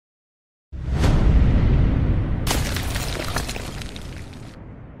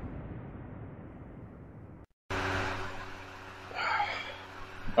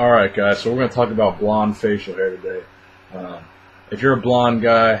Alright guys, so we're going to talk about blonde facial hair today. If you're a blonde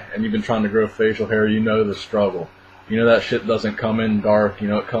guy and you've been trying to grow facial hair, you know the struggle. You know that shit doesn't come in dark, you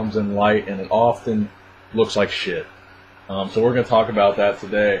know it comes in light, and it often looks like shit. So we're going to talk about that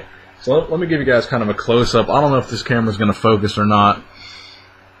today. So let me give you guys kind of a close-up. I don't know if this camera's going to focus or not.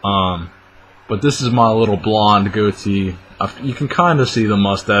 But this is my little blonde goatee. You can kind of see the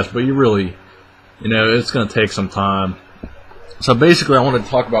mustache, but you really, it's going to take some time. So basically, I wanted to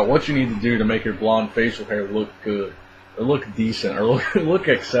talk about what you need to do to make your blonde facial hair look good, or look decent, or look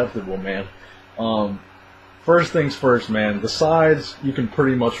acceptable, man. First things first, man. The sides you can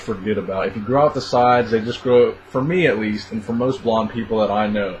pretty much forget about. If you grow out the sides, they just grow. For me, at least, and for most blonde people that I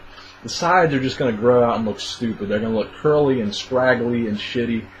know, the sides are just going to grow out and look stupid. They're going to look curly and scraggly and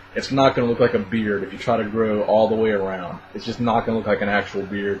shitty. It's not going to look like a beard if you try to grow all the way around. It's just not going to look like an actual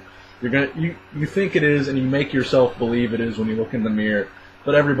beard. You think it is, and you make yourself believe it is when you look in the mirror,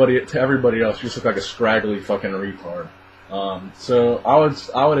 but to everybody else, you just look like a scraggly fucking retard. So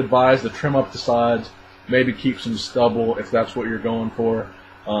I would advise to trim up the sides, maybe keep some stubble if that's what you're going for.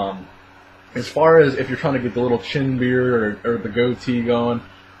 As far as if you're trying to get the little chin beard or the goatee going,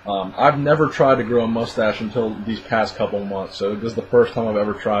 I've never tried to grow a mustache until these past couple months, so this is the first time I've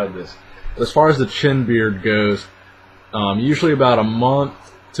ever tried this. As far as the chin beard goes, usually about a month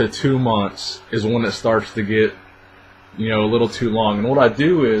to 2 months is when it starts to get, a little too long. And what I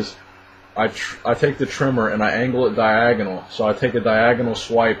do is, I take the trimmer and I angle it diagonal. So I take a diagonal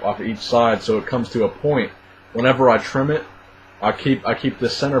swipe off each side so it comes to a point. Whenever I trim it, I keep the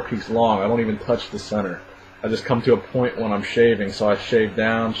centerpiece long. I don't even touch the center. I just come to a point when I'm shaving. So I shave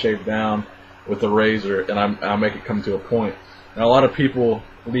down with the razor, and I make it come to a point. Now a lot of people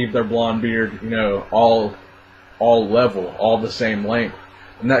leave their blonde beard, all level, all the same length.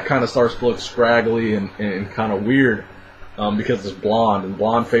 And that kind of starts to look scraggly and kind of weird because it's blonde. And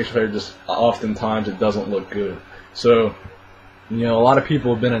blonde facial hair just oftentimes it doesn't look good. So, a lot of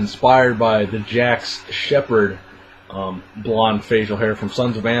people have been inspired by the Jax Shepherd blonde facial hair from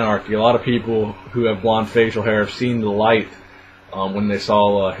Sons of Anarchy. A lot of people who have blonde facial hair have seen the light when they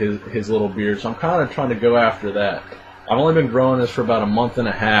saw his little beard. So I'm kind of trying to go after that. I've only been growing this for about a month and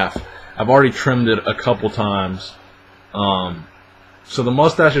a half. I've already trimmed it a couple times. So the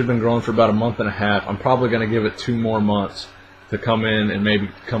mustache has been growing for about a month and a half. I'm probably going to give it 2 more months to come in and maybe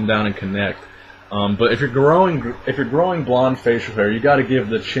come down and connect. But if you're growing blonde facial hair, you got to give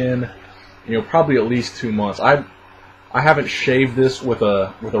the chin, probably at least 2 months. I haven't shaved this with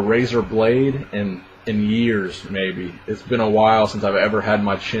a razor blade in years, maybe. It's been a while since I've ever had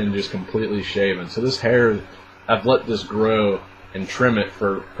my chin just completely shaven. So this hair, I've let this grow and trim it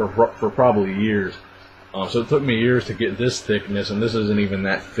for probably years. So it took me years to get this thickness, and this isn't even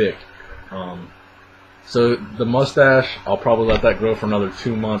that thick. So the mustache, I'll probably let that grow for another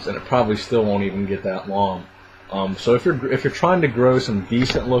 2 months, and it probably still won't even get that long. So if you're trying to grow some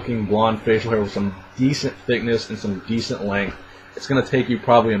decent looking blonde facial hair with some decent thickness and some decent length, it's going to take you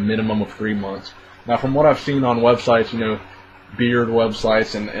probably a minimum of 3 months. Now, from what I've seen on websites, beard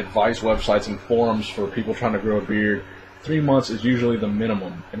websites and advice websites and forums for people trying to grow a beard, 3 months is usually the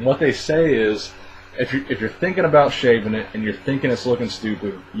minimum. And what they say is, if you're thinking about shaving it and you're thinking it's looking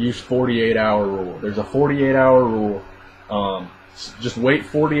stupid, use 48-hour rule. There's a 48-hour rule. Just wait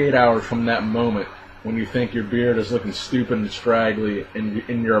 48 hours from that moment when you think your beard is looking stupid and scraggly, and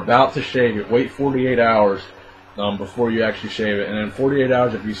you're about to shave it. Wait 48 hours before you actually shave it. And in 48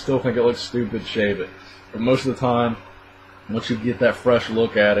 hours, if you still think it looks stupid, shave it. But most of the time, once you get that fresh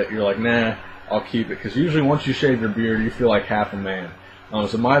look at it, you're like, nah, I'll keep it. Because usually once you shave your beard, you feel like half a man.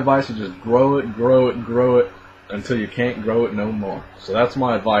 So my advice is just grow it until you can't grow it no more. So that's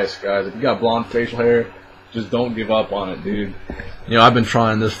my advice, guys. If you got blonde facial hair, just don't give up on it, dude. I've been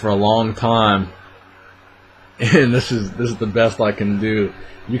trying this for a long time, and this is the best I can do.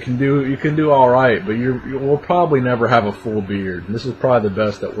 You can do all right, but we'll probably never have a full beard. This is probably the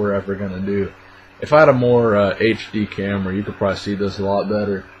best that we're ever gonna do. If I had a more HD camera, you could probably see this a lot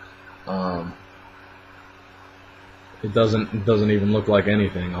better. It doesn't even look like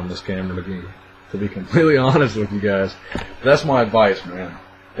anything on this camera, to be completely honest with you guys. That's my advice, man.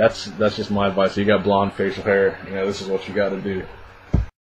 That's just my advice. You got blonde facial hair, this is what you got to do.